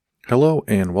Hello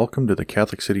and welcome to the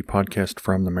Catholic City Podcast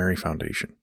from the Mary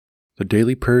Foundation. The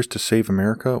daily prayers to save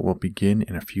America will begin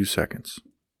in a few seconds.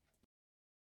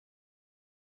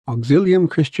 Auxilium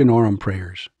Christianorum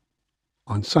prayers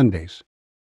on Sundays.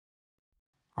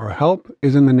 Our help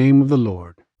is in the name of the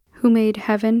Lord, who made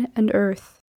heaven and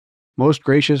earth. Most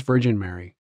gracious Virgin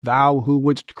Mary, thou who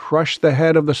wouldst crush the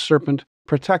head of the serpent,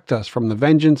 protect us from the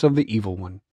vengeance of the evil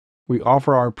one. We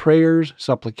offer our prayers,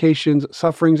 supplications,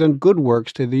 sufferings, and good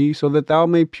works to thee, so that thou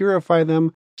may purify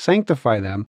them, sanctify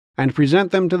them, and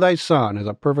present them to thy Son as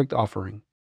a perfect offering.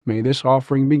 May this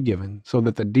offering be given, so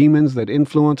that the demons that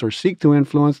influence or seek to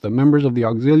influence the members of the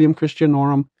Auxilium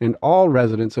Christianorum and all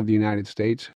residents of the United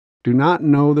States do not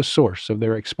know the source of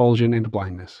their expulsion and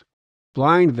blindness.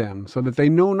 Blind them, so that they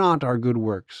know not our good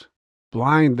works.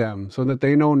 Blind them, so that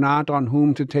they know not on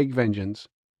whom to take vengeance.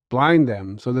 Blind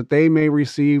them, so that they may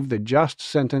receive the just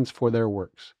sentence for their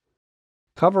works.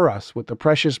 Cover us with the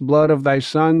precious blood of thy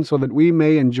Son, so that we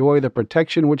may enjoy the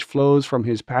protection which flows from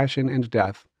his passion and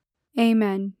death.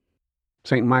 Amen.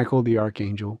 Saint Michael the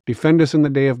Archangel, defend us in the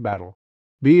day of battle.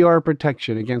 Be our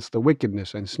protection against the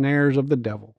wickedness and snares of the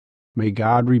devil. May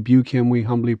God rebuke him, we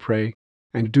humbly pray.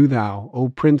 And do thou, O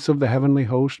Prince of the heavenly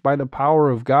host, by the power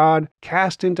of God,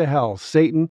 cast into hell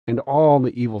Satan and all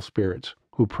the evil spirits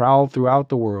who prowl throughout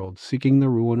the world, seeking the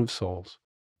ruin of souls.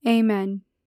 Amen.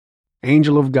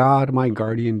 Angel of God, my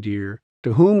guardian dear,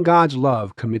 to whom God's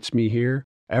love commits me here,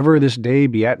 ever this day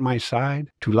be at my side,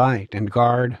 to light and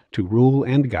guard, to rule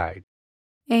and guide.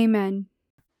 Amen.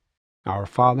 Our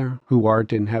Father, who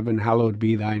art in heaven, hallowed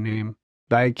be thy name.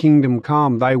 Thy kingdom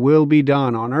come, thy will be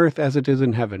done, on earth as it is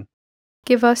in heaven.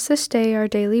 Give us this day our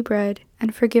daily bread,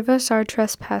 and forgive us our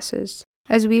trespasses,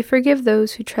 as we forgive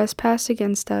those who trespass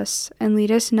against us, and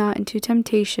lead us not into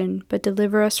temptation, but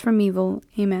deliver us from evil.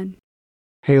 Amen.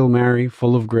 Hail Mary,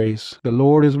 full of grace, the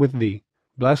Lord is with thee.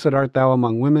 Blessed art thou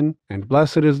among women, and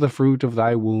blessed is the fruit of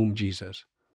thy womb, Jesus.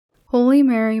 Holy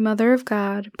Mary, Mother of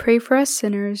God, pray for us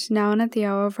sinners, now and at the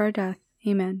hour of our death.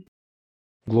 Amen.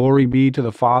 Glory be to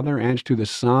the Father, and to the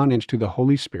Son, and to the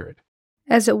Holy Spirit.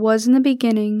 As it was in the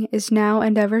beginning, is now,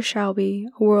 and ever shall be,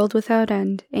 a world without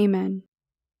end. Amen.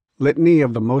 Litany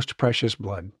of the Most Precious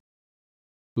Blood.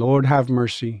 Lord, have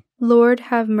mercy. Lord,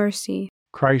 have mercy.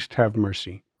 Christ, have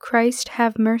mercy. Christ,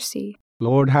 have mercy.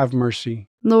 Lord, have mercy.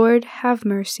 Lord, have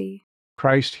mercy.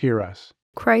 Christ, hear us.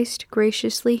 Christ,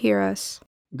 graciously hear us.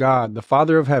 God, the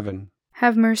Father of heaven,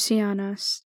 Have mercy on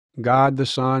us. God, the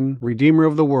Son, Redeemer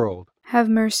of the world, Have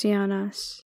mercy on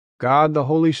us. God, the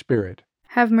Holy Spirit,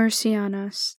 Have mercy on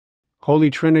us.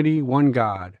 Holy Trinity, one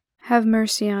God, Have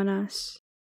mercy on us.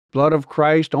 blood of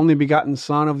Christ, only begotten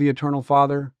Son of the Eternal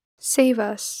Father, Save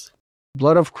us.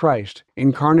 blood of Christ,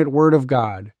 incarnate Word of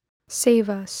God, Save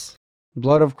us.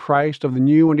 blood of Christ of the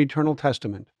New and Eternal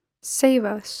Testament, Save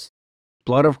us.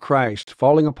 blood of Christ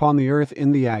falling upon the earth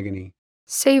in the agony,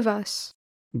 Save us.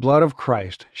 blood of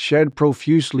Christ shed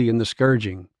profusely in the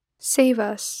scourging, Save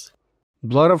us.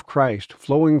 blood of Christ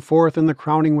flowing forth in the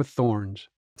crowning with thorns,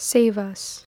 Save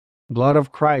us. blood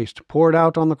of Christ poured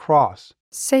out on the cross,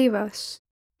 Save us.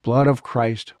 blood of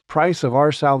Christ, price of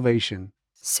our salvation,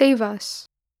 Save us.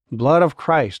 blood of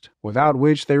Christ, without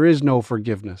which there is no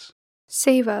forgiveness,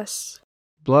 Save us.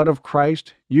 blood of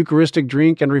Christ, Eucharistic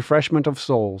drink and refreshment of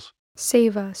souls,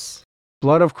 Save us.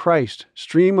 blood of Christ,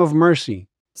 stream of mercy,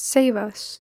 Save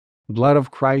us. blood of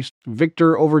Christ,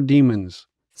 victor over demons,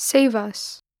 Save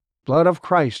us. blood of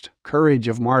Christ, courage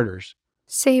of martyrs,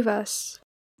 Save us.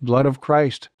 blood of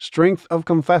Christ, strength of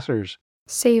confessors,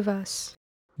 Save us.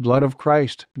 blood of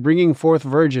Christ, bringing forth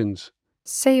virgins,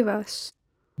 Save us.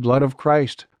 blood of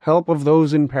Christ, help of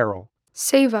those in peril,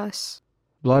 Save us.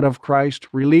 blood of Christ,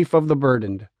 relief of the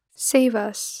burdened, Save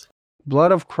us.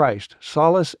 blood of Christ,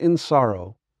 solace in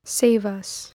sorrow, Save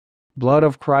us. blood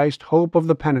of Christ, hope of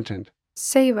the penitent,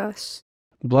 Save us.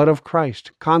 blood of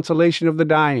Christ, consolation of the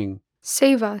dying,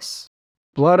 Save us.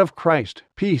 blood of Christ,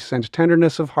 peace and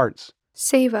tenderness of hearts,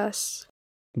 Save us.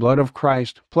 blood of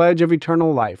Christ, pledge of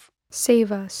eternal life,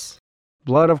 Save us.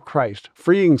 blood of Christ,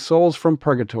 freeing souls from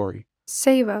purgatory,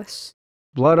 Save us.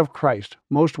 blood of Christ,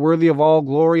 most worthy of all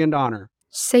glory and honor,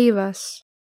 Save us.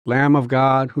 Lamb of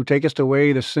God, who takest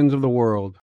away the sins of the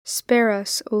world, Spare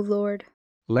us, O Lord.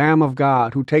 Lamb of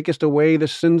God, who takest away the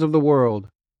sins of the world,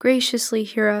 Graciously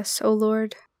hear us, O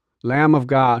Lord. Lamb of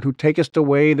God, who takest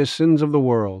away the sins of the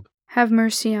world, Have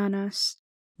mercy on us,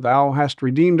 Thou hast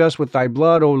redeemed us with thy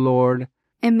blood, O Lord.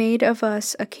 and made of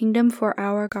us a kingdom for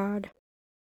our God.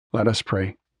 Let us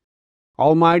pray.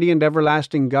 Almighty and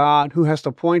everlasting God, who hast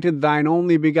appointed thine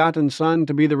only begotten Son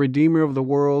to be the Redeemer of the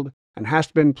world, and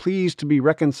hast been pleased to be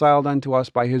reconciled unto us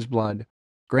by his blood,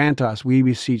 grant us, we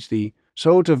beseech thee,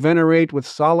 so to venerate with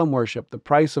solemn worship the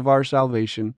price of our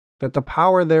salvation, that the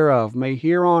power thereof may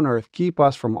here on earth keep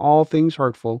us from all things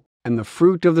hurtful, and the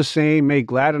fruit of the same may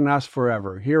gladden us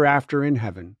forever, hereafter in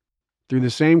heaven. Through the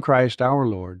same Christ our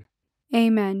Lord.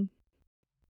 Amen.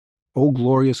 O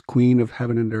glorious Queen of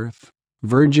heaven and earth,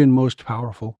 Virgin most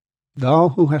powerful, thou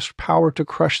who hast power to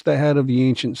crush the head of the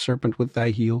ancient serpent with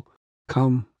thy heel,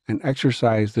 come and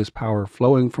exercise this power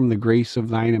flowing from the grace of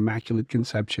thine immaculate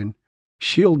conception.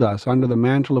 Shield us under the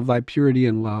mantle of thy purity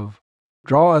and love.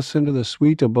 Draw us into the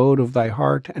sweet abode of thy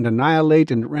heart, and annihilate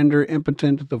and render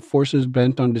impotent the forces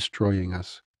bent on destroying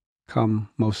us. Come,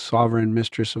 most sovereign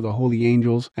mistress of the holy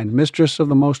angels, and mistress of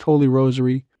the most holy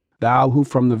rosary, thou who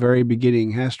from the very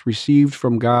beginning hast received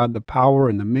from God the power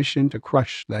and the mission to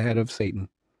crush the head of Satan.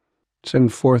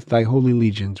 Send forth thy holy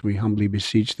legions, we humbly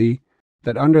beseech thee,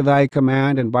 that under thy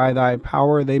command and by thy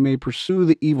power they may pursue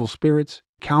the evil spirits,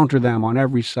 counter them on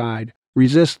every side,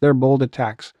 resist their bold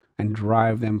attacks, and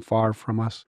drive them far from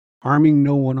us, harming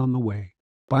no one on the way,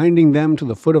 binding them to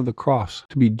the foot of the cross,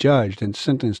 to be judged and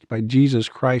sentenced by Jesus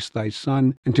Christ thy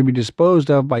Son, and to be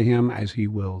disposed of by him as he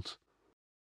wills.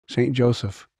 Saint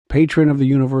Joseph, patron of the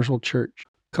universal Church,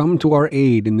 come to our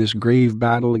aid in this grave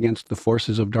battle against the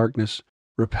forces of darkness.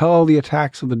 Repel the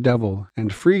attacks of the devil,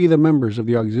 and free the members of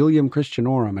the Auxilium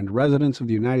Christianorum and residents of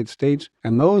the United States,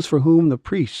 and those for whom the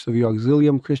priests of the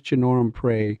Auxilium Christianorum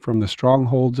pray, from the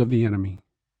strongholds of the enemy.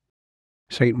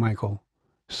 Saint Michael,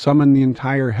 summon the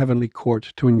entire heavenly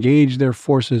court to engage their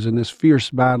forces in this fierce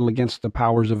battle against the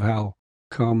powers of hell.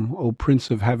 Come, O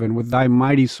Prince of Heaven, with thy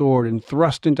mighty sword, and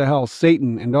thrust into hell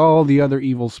Satan and all the other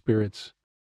evil spirits.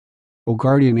 O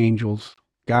guardian angels,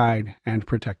 guide and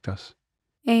protect us.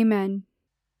 Amen.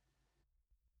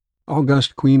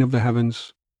 August Queen of the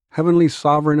heavens, heavenly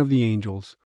sovereign of the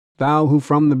angels, thou who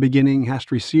from the beginning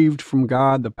hast received from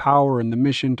God the power and the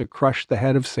mission to crush the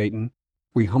head of Satan,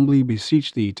 we humbly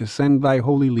beseech thee to send thy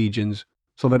holy legions,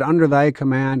 so that under thy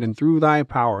command and through thy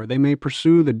power they may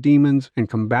pursue the demons and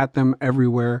combat them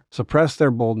everywhere, suppress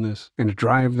their boldness, and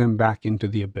drive them back into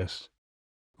the abyss.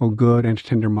 O good and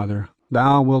tender Mother,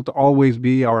 thou wilt always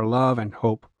be our love and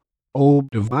hope. O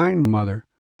divine Mother,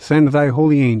 send thy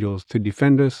holy angels to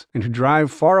defend us and to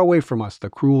drive far away from us the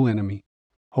cruel enemy.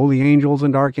 Holy angels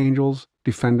and archangels,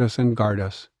 defend us and guard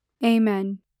us.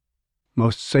 Amen.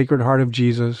 Most Sacred Heart of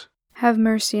Jesus, have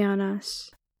mercy on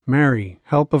us. Mary,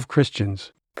 help of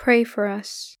Christians, pray for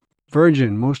us.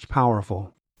 Virgin most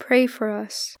powerful, pray for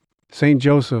us. Saint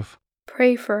Joseph,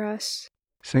 pray for us.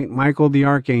 Saint Michael the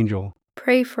Archangel,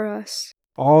 pray for us.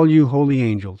 All you holy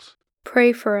angels,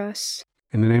 pray for us.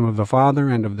 In the name of the Father,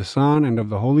 and of the Son, and of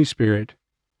the Holy Spirit.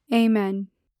 Amen.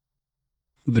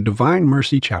 The Divine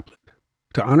Mercy Chaplet,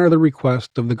 to honor the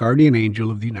request of the Guardian Angel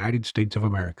of the United States of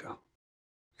America.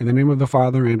 In the name of the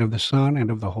Father, and of the Son, and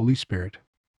of the Holy Spirit,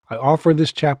 I offer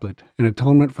this chaplet in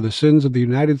atonement for the sins of the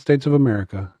United States of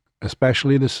America,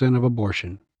 especially the sin of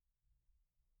abortion.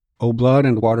 O blood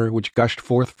and water which gushed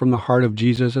forth from the heart of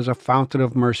Jesus as a fountain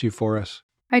of mercy for us,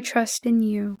 I trust in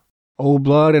you. O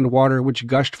blood and water which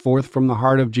gushed forth from the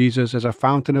heart of Jesus as a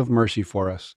fountain of mercy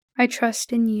for us, I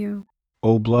trust in you.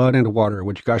 O blood and water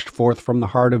which gushed forth from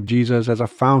the heart of Jesus as a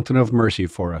fountain of mercy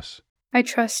for us, I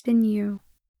trust in you.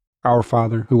 Our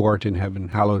Father, who art in heaven,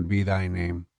 hallowed be thy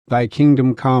name. Thy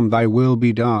kingdom come, thy will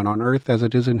be done, on earth as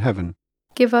it is in heaven.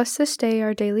 Give us this day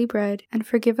our daily bread, and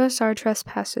forgive us our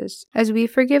trespasses, as we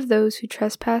forgive those who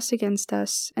trespass against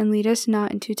us. And lead us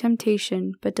not into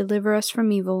temptation, but deliver us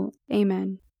from evil.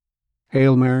 Amen.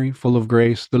 Hail Mary, full of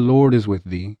grace, the Lord is with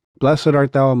thee. Blessed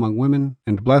art thou among women,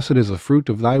 and blessed is the fruit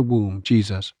of thy womb,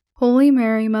 Jesus. Holy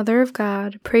Mary, Mother of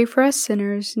God, pray for us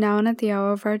sinners, now and at the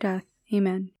hour of our death.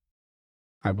 Amen.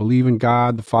 I believe in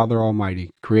God, the Father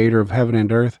Almighty, creator of heaven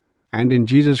and earth, and in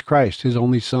Jesus Christ, his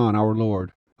only Son, our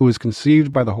Lord, who was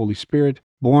conceived by the Holy Spirit,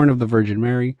 born of the Virgin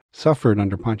Mary, suffered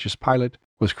under Pontius Pilate,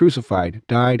 was crucified,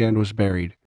 died, and was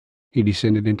buried. He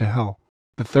descended into hell.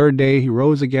 The third day he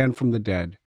rose again from the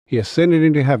dead. He ascended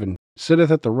into heaven, sitteth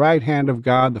at the right hand of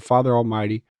God, the Father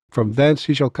Almighty. From thence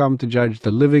he shall come to judge the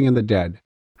living and the dead.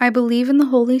 I believe in the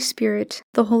Holy Spirit,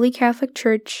 the Holy Catholic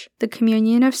Church, the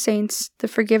communion of saints, the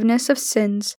forgiveness of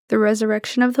sins, the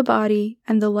resurrection of the body,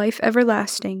 and the life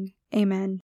everlasting.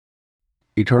 Amen.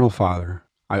 Eternal Father,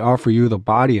 I offer you the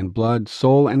body and blood,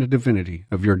 soul and divinity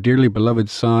of your dearly beloved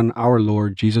Son, our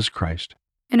Lord Jesus Christ,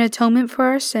 in atonement for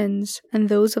our sins and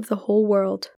those of the whole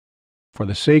world. For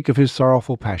the sake of his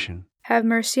sorrowful passion, have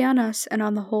mercy on us and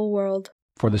on the whole world.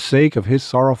 For the sake of his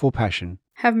sorrowful passion,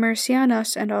 have mercy on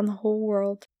us and on the whole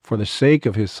world. For the sake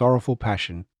of his sorrowful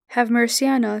passion, have mercy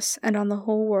on us and on the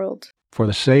whole world. For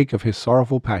the sake of his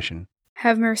sorrowful passion,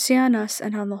 have mercy on us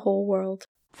and on the whole world.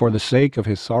 For the sake of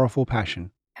his sorrowful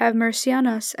passion. Have mercy on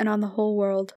us and on the whole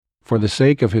world. For the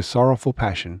sake of his sorrowful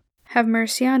passion. Have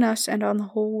mercy on us and on the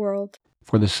whole world.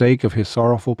 For the sake of his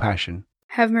sorrowful passion.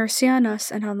 Have mercy on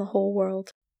us and on the whole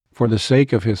world. For the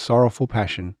sake of his sorrowful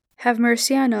passion. Have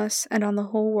mercy on us and on the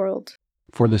whole world.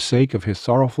 For the sake of his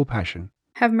sorrowful passion.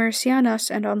 Have mercy on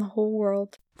us and on the whole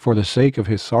world. For the sake of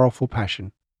his sorrowful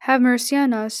passion. Have mercy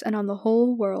on us and on the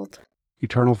whole world.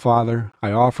 Eternal Father,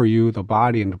 I offer you the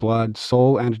body and blood,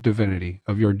 soul and divinity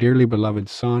of your dearly beloved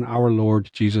Son, our Lord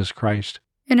Jesus Christ,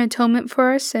 in atonement for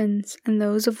our sins and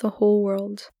those of the whole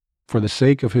world. For the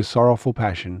sake of his sorrowful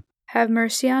passion. Have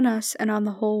mercy on us and on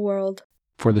the whole world.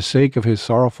 For the sake of his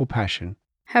sorrowful passion.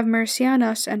 Have mercy on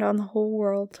us and on the whole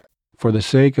world. For the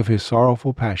sake of his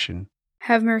sorrowful passion.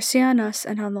 Have mercy on us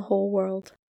and on the whole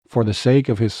world. For the sake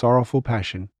of his sorrowful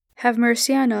passion. Have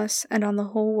mercy on us and on the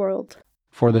whole world.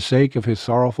 For the sake of his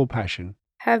sorrowful passion.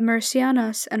 Have mercy on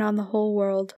us and on the whole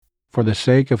world. For the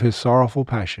sake of his sorrowful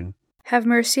passion. Have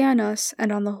mercy on us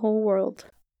and on the whole world.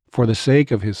 For the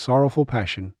sake of his sorrowful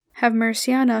passion. Have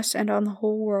mercy on us and on the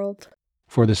whole world.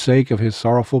 For the sake of his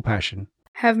sorrowful passion.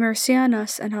 Have mercy on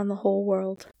us and on the whole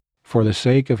world. For the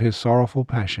sake of his sorrowful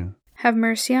passion. Have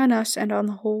mercy on us and on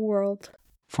the whole world.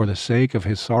 For the sake of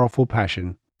his sorrowful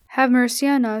passion. Have mercy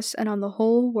on us and on the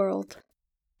whole world.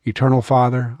 Eternal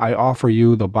Father, I offer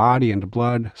you the body and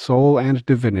blood, soul and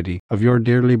divinity of your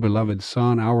dearly beloved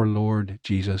Son, our Lord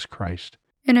Jesus Christ,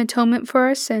 in atonement for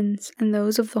our sins and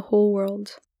those of the whole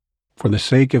world. For the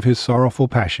sake of his sorrowful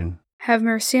passion. Have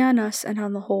mercy on us and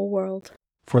on the whole world.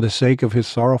 For the sake of his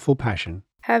sorrowful passion.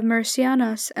 Have mercy on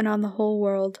us and on the whole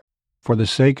world. For the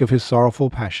sake of his sorrowful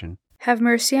passion. Have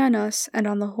mercy on us and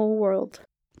on the whole world.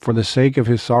 For the sake of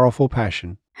his sorrowful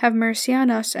passion. Have mercy on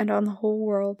us and on the whole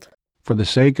world. For the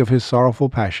sake of his sorrowful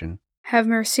passion. Have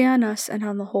mercy on us and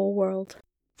on the whole world.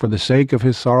 For the sake of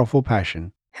his sorrowful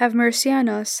passion. Have mercy on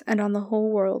us and on the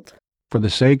whole world. For the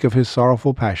sake of his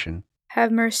sorrowful passion.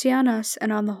 Have mercy on us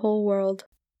and on the whole world.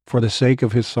 For the sake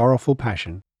of his sorrowful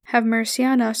passion. Have mercy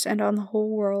on us and on the whole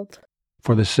world.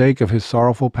 For the sake of his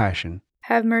sorrowful passion.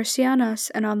 Have mercy on us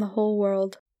and on the whole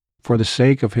world. For the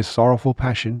sake of his sorrowful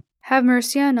passion. Have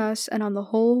mercy on us and on the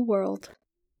whole world.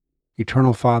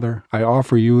 Eternal Father, I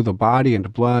offer you the body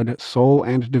and blood, soul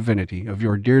and divinity of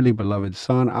your dearly beloved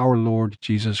Son, our Lord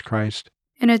Jesus Christ,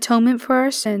 in atonement for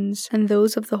our sins and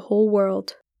those of the whole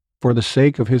world. For the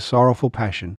sake of his sorrowful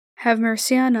passion. Have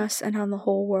mercy on us and on the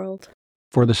whole world.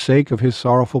 For the sake of his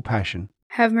sorrowful passion.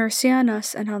 Have mercy on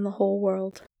us and on the whole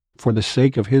world. For the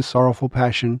sake of his sorrowful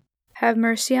passion. Have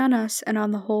mercy on us and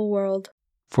on the whole world.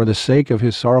 For the sake of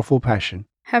his sorrowful passion.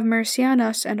 Have mercy on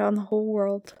us and on the whole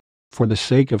world. For the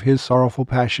sake of his sorrowful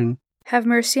passion. Have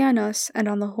mercy on us and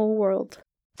on the whole world.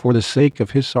 For the sake of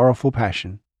his sorrowful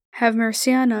passion. Have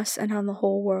mercy on us and on the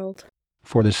whole world.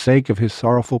 For the sake of his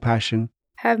sorrowful passion.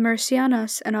 Have mercy on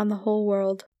us and on the whole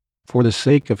world. For the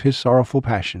sake of his sorrowful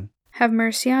passion. Have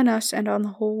mercy on us and on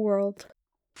the whole world.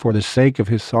 For the sake of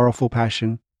his sorrowful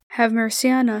passion. Have mercy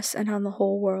on us and on the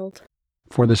whole world.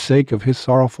 For the sake of his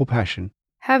sorrowful passion.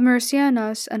 Have mercy on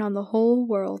us and on the whole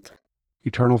world.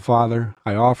 Eternal Father,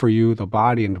 I offer you the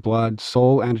body and blood,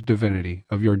 soul and divinity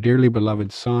of your dearly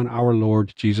beloved Son, our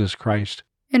Lord Jesus Christ,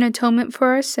 in atonement for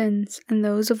our sins and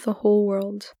those of the whole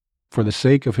world. For the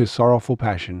sake of his sorrowful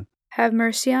passion. Have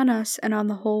mercy on us and on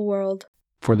the whole world.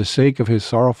 For the sake of his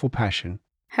sorrowful passion.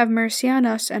 Have mercy on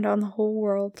us and on the whole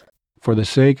world. For the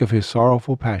sake of his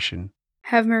sorrowful passion.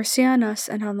 Have mercy on us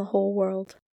and on the whole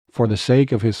world. For the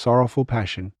sake of his sorrowful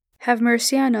passion. Have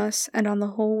mercy on us and on the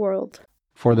whole world.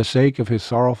 For the sake of his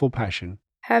sorrowful passion.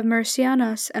 Have mercy on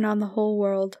us and on the whole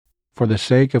world. For the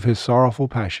sake of his sorrowful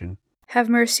passion. Have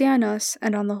mercy on us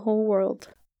and on the whole world.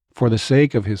 For the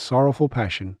sake of his sorrowful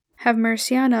passion. Have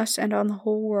mercy on us and on the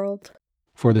whole world.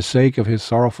 For the sake of his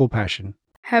sorrowful passion.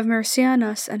 Have mercy on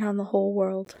us and on the whole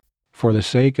world. For the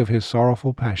sake of his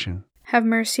sorrowful passion. Have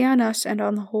mercy on us and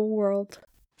on the whole world.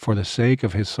 For the sake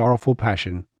of his sorrowful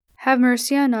passion. Have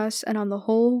mercy on us and on the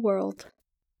whole world.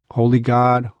 Holy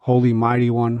God, Holy Mighty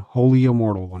One, Holy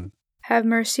Immortal One, have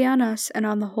mercy on us and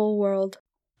on the whole world.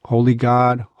 Holy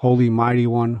God, Holy Mighty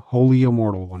One, Holy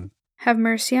Immortal One, have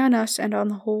mercy on us and on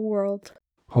the whole world.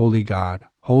 Holy God,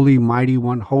 Holy Mighty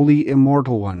One, Holy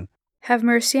Immortal One, have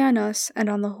mercy on us and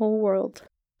on the whole world.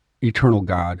 Eternal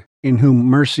God, in whom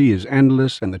mercy is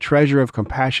endless and the treasure of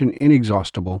compassion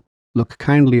inexhaustible, look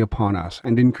kindly upon us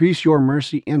and increase your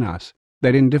mercy in us,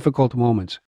 that in difficult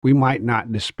moments we might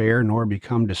not despair nor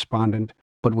become despondent,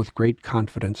 but with great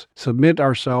confidence submit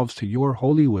ourselves to your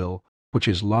holy will, which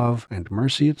is love and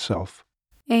mercy itself.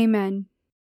 Amen.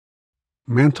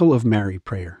 Mantle of Mary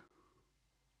Prayer.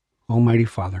 Almighty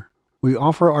Father, We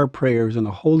offer our prayers in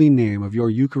the holy name of your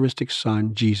Eucharistic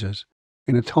Son, Jesus,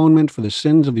 in atonement for the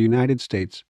sins of the United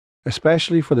States,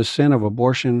 especially for the sin of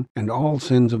abortion and all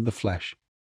sins of the flesh.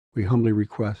 We humbly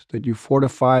request that you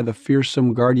fortify the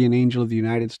fearsome guardian angel of the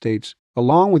United States,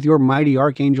 along with your mighty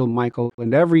Archangel Michael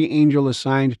and every angel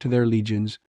assigned to their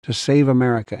legions, to save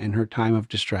America in her time of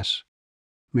distress.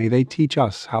 May they teach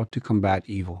us how to combat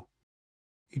evil.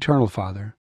 Eternal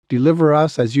Father, deliver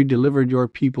us as you delivered your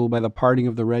people by the parting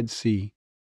of the Red Sea.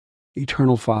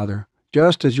 Eternal Father,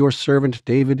 just as your servant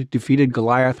David defeated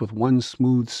Goliath with one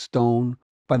smooth stone,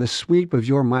 by the sweep of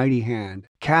your mighty hand,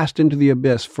 cast into the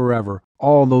abyss forever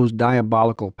all those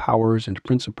diabolical powers and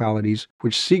principalities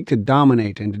which seek to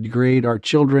dominate and degrade our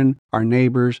children, our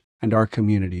neighbors, and our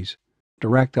communities.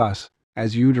 Direct us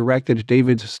as you directed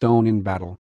David's stone in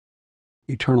battle.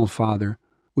 Eternal Father,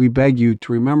 we beg you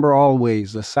to remember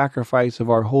always the sacrifice of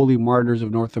our holy martyrs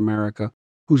of North America,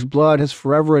 whose blood has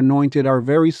forever anointed our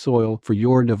very soil for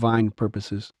your divine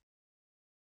purposes.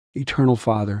 Eternal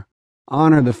Father,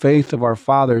 honor the faith of our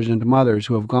fathers and mothers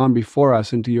who have gone before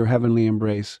us into your heavenly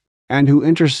embrace, and who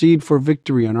intercede for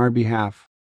victory on our behalf.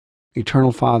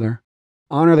 Eternal Father,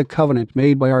 honor the covenant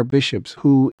made by our bishops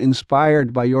who,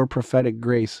 inspired by your prophetic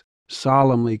grace,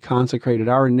 solemnly consecrated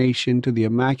our nation to the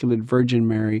Immaculate Virgin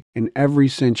Mary in every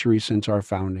century since our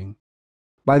founding.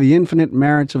 By the infinite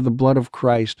merits of the blood of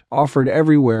Christ, offered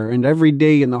everywhere and every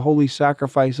day in the holy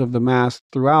sacrifice of the Mass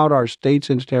throughout our states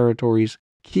and territories,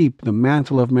 keep the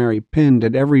mantle of Mary pinned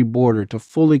at every border to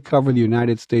fully cover the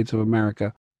United States of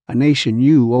America, a nation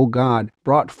you, O God,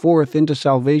 brought forth into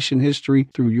salvation history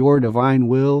through your divine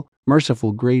will,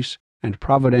 merciful grace, and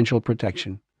providential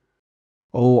protection.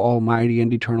 O Almighty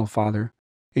and Eternal Father,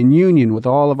 in union with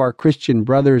all of our Christian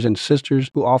brothers and sisters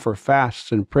who offer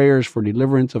fasts and prayers for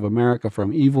deliverance of America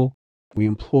from evil, we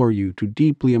implore you to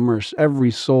deeply immerse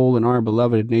every soul in our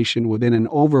beloved nation within an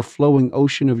overflowing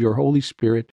ocean of your Holy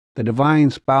Spirit, the divine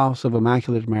spouse of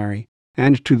Immaculate Mary,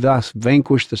 and to thus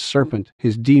vanquish the serpent,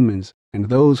 his demons, and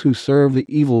those who serve the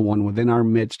evil one within our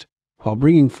midst, while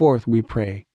bringing forth, we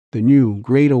pray, the new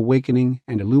great awakening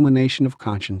and illumination of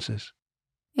consciences.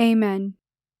 Amen.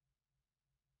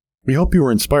 We hope you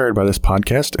were inspired by this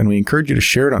podcast, and we encourage you to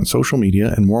share it on social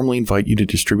media and warmly invite you to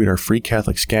distribute our free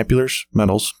Catholic scapulars,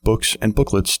 medals, books, and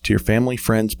booklets to your family,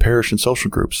 friends, parish, and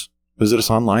social groups. Visit us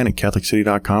online at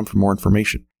CatholicCity.com for more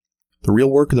information. The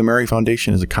real work of the Mary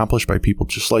Foundation is accomplished by people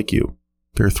just like you.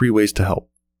 There are 3 ways to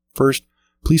help. First,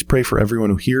 please pray for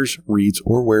everyone who hears, reads,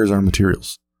 or wears our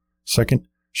materials. Second,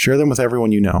 share them with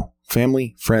everyone you know,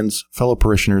 family, friends, fellow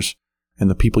parishioners, and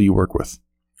the people you work with.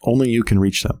 Only you can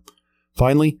reach them.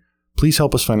 Finally, please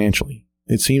help us financially.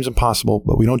 It seems impossible,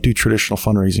 but we don't do traditional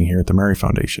fundraising here at the Mary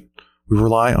Foundation. We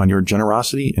rely on your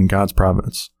generosity and God's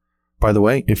providence. By the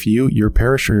way, if you, your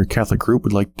parish, or your Catholic group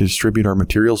would like to distribute our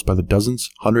materials by the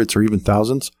dozens, hundreds, or even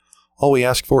thousands, all we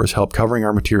ask for is help covering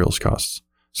our materials costs.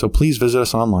 So please visit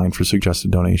us online for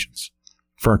suggested donations.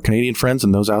 For our Canadian friends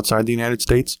and those outside the United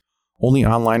States, only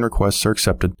online requests are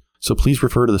accepted, so please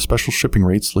refer to the special shipping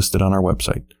rates listed on our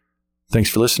website. Thanks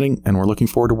for listening, and we're looking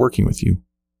forward to working with you.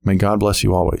 May God bless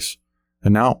you always.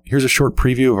 And now, here's a short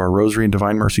preview of our Rosary and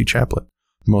Divine Mercy Chaplet,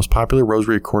 the most popular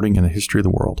rosary recording in the history of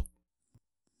the world.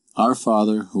 Our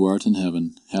Father, who art in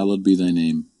heaven, hallowed be thy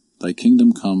name. Thy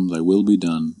kingdom come, thy will be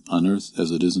done, on earth as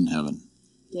it is in heaven.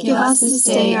 Give us this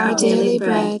day our daily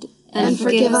bread, and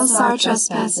forgive us our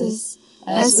trespasses,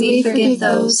 as we forgive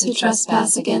those who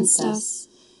trespass against us.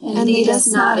 And lead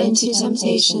us not into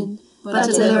temptation, but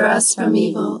deliver us from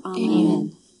evil.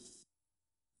 Amen.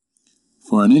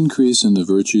 For an increase in the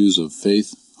virtues of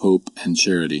faith, hope, and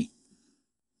charity.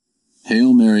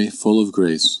 Hail Mary, full of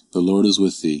grace, the Lord is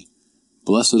with thee.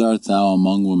 Blessed art thou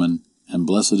among women, and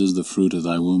blessed is the fruit of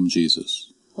thy womb,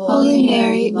 Jesus. Holy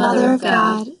Mary, Mother of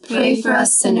God, pray for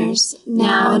us sinners,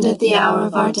 now and at the hour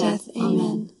of our death.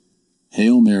 Amen.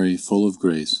 Hail Mary, full of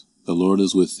grace, the Lord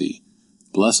is with thee.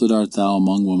 Blessed art thou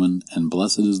among women, and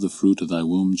blessed is the fruit of thy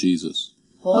womb, Jesus.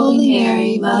 Holy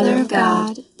Mary, Mother of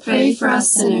God, pray for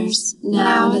us sinners,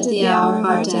 now and at the hour of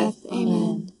our death.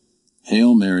 Amen.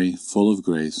 Hail Mary, full of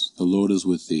grace, the Lord is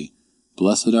with thee.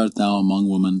 Blessed art thou among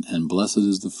women, and blessed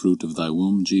is the fruit of thy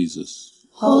womb, Jesus.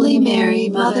 Holy Mary,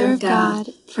 Mother of God,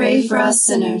 pray for us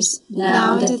sinners,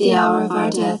 now and at the hour of our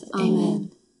death.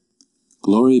 Amen.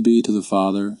 Glory be to the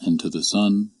Father, and to the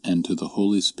Son, and to the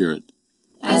Holy Spirit.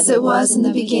 As it was in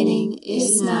the beginning,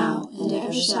 is now, and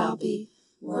ever shall be,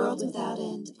 world without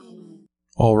end. Amen.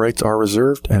 All rights are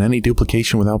reserved, and any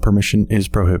duplication without permission is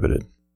prohibited.